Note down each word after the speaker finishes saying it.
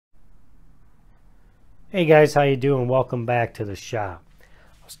Hey guys, how you doing? Welcome back to the shop.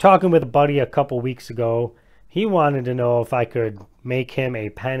 I was talking with a buddy a couple weeks ago. He wanted to know if I could make him a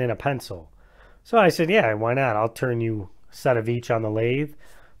pen and a pencil. So I said, yeah, why not? I'll turn you a set of each on the lathe.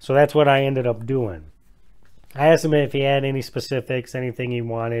 So that's what I ended up doing. I asked him if he had any specifics, anything he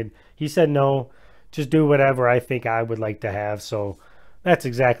wanted. He said no, just do whatever I think I would like to have. So that's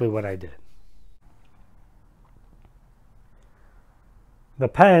exactly what I did. The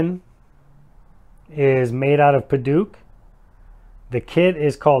pen is made out of Paduke. The kit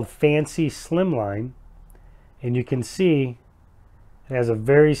is called Fancy Slimline, and you can see it has a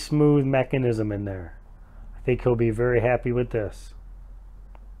very smooth mechanism in there. I think he'll be very happy with this.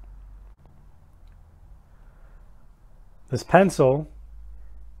 This pencil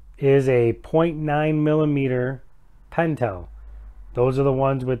is a 0.9 millimeter Pentel. Those are the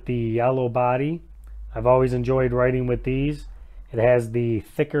ones with the yellow body. I've always enjoyed writing with these. It has the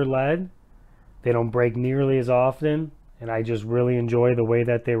thicker lead. They don't break nearly as often, and I just really enjoy the way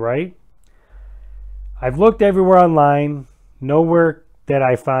that they write. I've looked everywhere online, nowhere that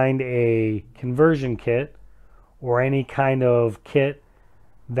I find a conversion kit or any kind of kit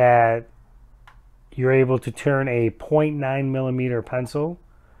that you're able to turn a 0.9 millimeter pencil.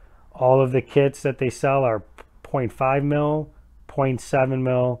 All of the kits that they sell are 0.5 mil, 0.7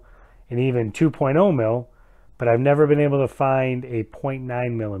 mil, and even 2.0 mil, but I've never been able to find a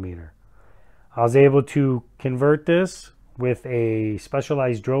 0.9 millimeter. I was able to convert this with a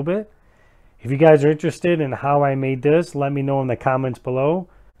specialized drill bit. If you guys are interested in how I made this, let me know in the comments below.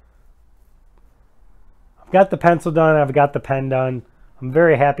 I've got the pencil done. I've got the pen done. I'm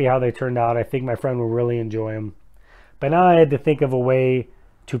very happy how they turned out. I think my friend will really enjoy them. But now I had to think of a way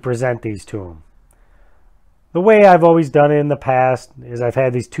to present these to him. The way I've always done it in the past is I've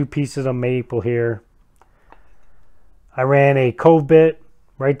had these two pieces of maple here. I ran a cove bit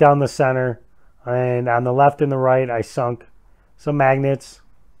right down the center. And on the left and the right, I sunk some magnets.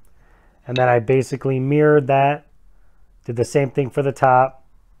 And then I basically mirrored that. Did the same thing for the top.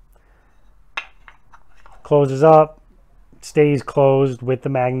 Closes up, stays closed with the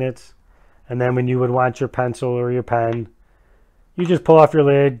magnets. And then when you would want your pencil or your pen, you just pull off your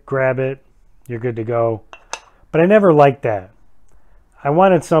lid, grab it, you're good to go. But I never liked that. I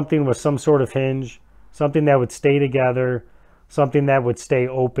wanted something with some sort of hinge, something that would stay together, something that would stay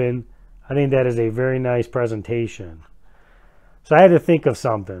open. I think that is a very nice presentation. So I had to think of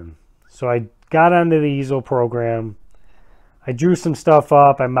something. So I got onto the Easel program. I drew some stuff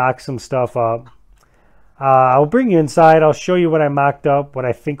up. I mocked some stuff up. I'll bring you inside. I'll show you what I mocked up, what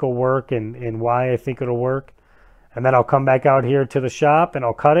I think will work, and why I think it'll work. And then I'll come back out here to the shop and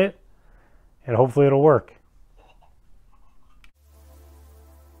I'll cut it. And hopefully it'll work.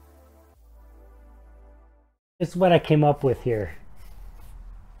 This is what I came up with here.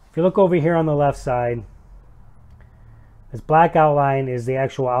 If you look over here on the left side, this black outline is the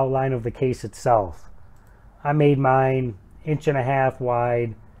actual outline of the case itself. I made mine 1.5 inches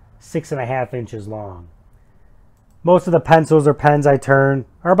wide, 6.5 inches long. Most of the pencils or pens I turn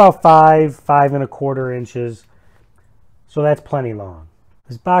are about 5.25 inches. So that's plenty long.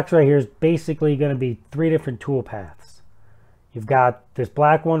 This box right here is basically going to be 3 different tool paths. You've got this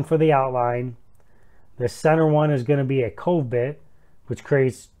black one for the outline. This center one is going to be a cove bit, which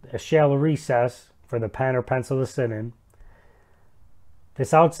creates a shallow recess for the pen or pencil to sit in.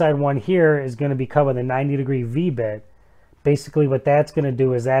 This outside one here is going to be cut with a 90-degree V-bit. Basically what that's going to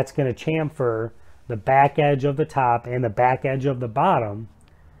do is that's going to chamfer the back edge of the top and the back edge of the bottom,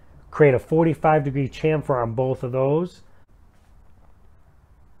 create a 45-degree chamfer on both of those.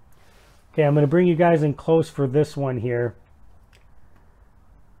 Okay, I'm going to bring you guys in close for this one here.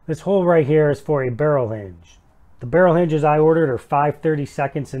 This hole right here is for a barrel hinge. The barrel hinges I ordered are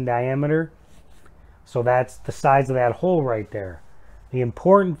 5/32 in diameter. So that's the size of that hole right there. The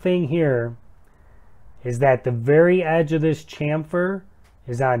important thing here is that the very edge of this chamfer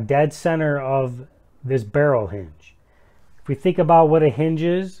is on dead center of this barrel hinge. If we think about what a hinge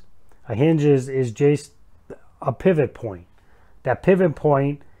is just a pivot point. That pivot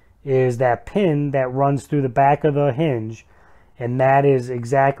point is that pin that runs through the back of the hinge, and that is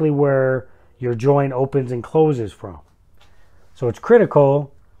exactly where your joint opens and closes from. So it's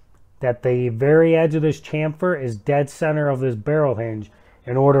critical that the very edge of this chamfer is dead center of this barrel hinge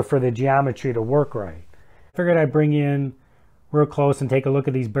in order for the geometry to work right. I figured I'd bring you in real close and take a look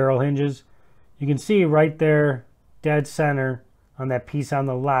at these barrel hinges. You can see right there, dead center on that piece on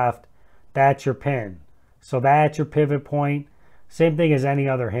the left, that's your pin. So that's your pivot point. Same thing as any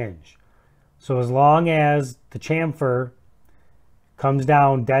other hinge. So as long as the chamfer comes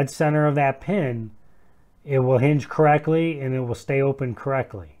down dead center of that pin, it will hinge correctly and it will stay open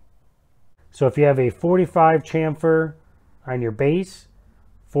correctly. So if you have a 45 chamfer on your base,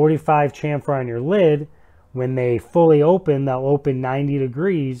 45 chamfer on your lid, when they fully open, they'll open 90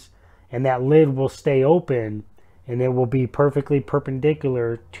 degrees and that lid will stay open and it will be perfectly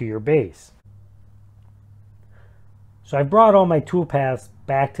perpendicular to your base. So I brought all my tool paths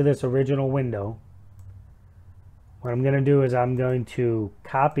back to this original window. What I'm going to do is I'm going to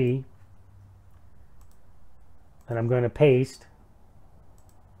copy and I'm going to paste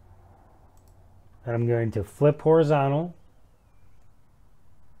and I'm going to flip horizontal.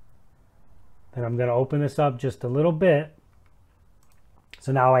 Then I'm going to open this up just a little bit.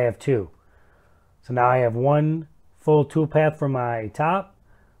 So now I have two. So now I have one full toolpath for my top,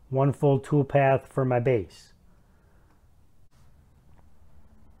 one full toolpath for my base.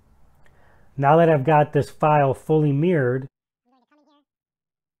 Now that I've got this file fully mirrored,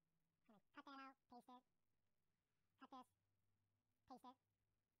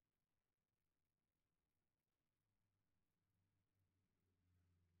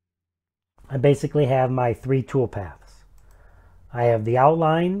 I basically have my three tool paths. I have the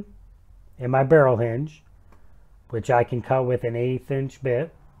outline and my barrel hinge, which I can cut with an 1/8 inch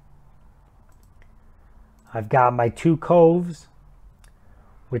bit. I've got my two coves,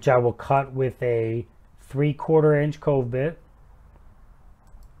 which I will cut with a 3/4 inch cove bit.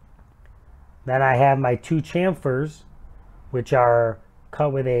 Then I have my two chamfers, which are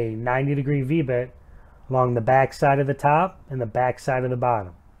cut with a 90-degree V-bit along the back side of the top and the back side of the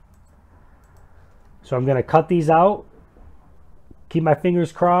bottom. So I'm going to cut these out, keep my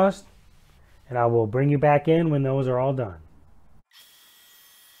fingers crossed, and I will bring you back in when those are all done.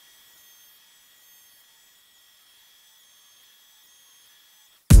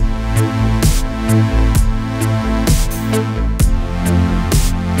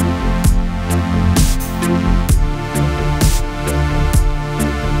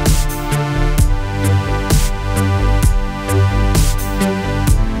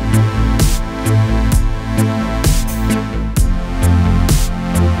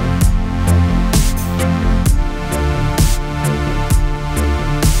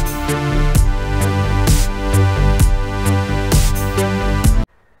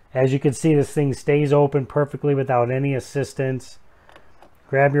 As you can see, this thing stays open perfectly without any assistance.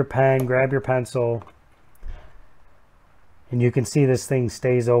 Grab your pen, grab your pencil, and you can see this thing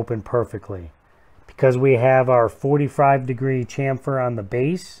stays open perfectly. Because we have our 45-degree chamfer on the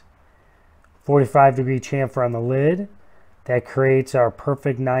base, 45-degree chamfer on the lid, that creates our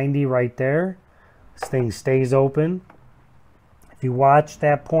perfect 90 right there. This thing stays open. If you watch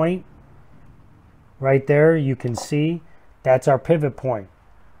that point right there, you can see that's our pivot point.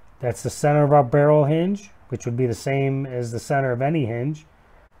 That's the center of our barrel hinge, which would be the same as the center of any hinge.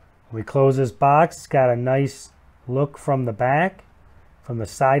 We close this box. It's got a nice look from the back, from the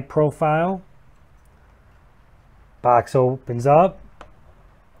side profile. Box opens up,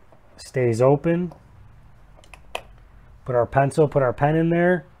 stays open. Put our pencil, put our pen in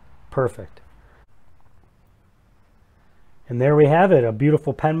there. Perfect. And there we have it, a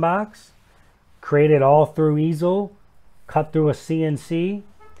beautiful pen box. Created all through Easel, cut through a CNC.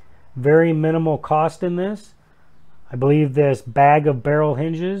 Very minimal cost in this. I believe this bag of barrel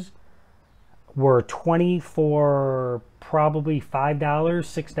hinges were $20 for probably $5,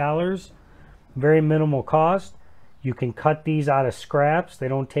 $6. Very minimal cost. You can cut these out of scraps. They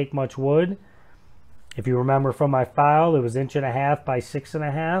don't take much wood. If you remember from my file, it was 1.5 by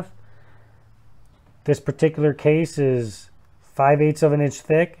 6.5. This particular case is 5/8 of an inch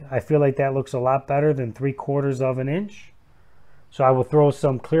thick. I feel like that looks a lot better than 3/4 of an inch. So I will throw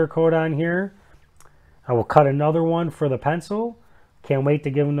some clear coat on here. I will cut another one for the pencil. Can't wait to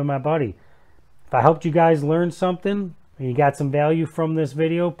give them to my buddy. If I helped you guys learn something and you got some value from this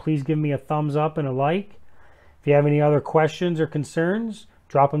video, please give me a thumbs up and a like. If you have any other questions or concerns,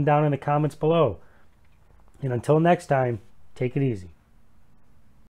 drop them down in the comments below. And until next time, take it easy.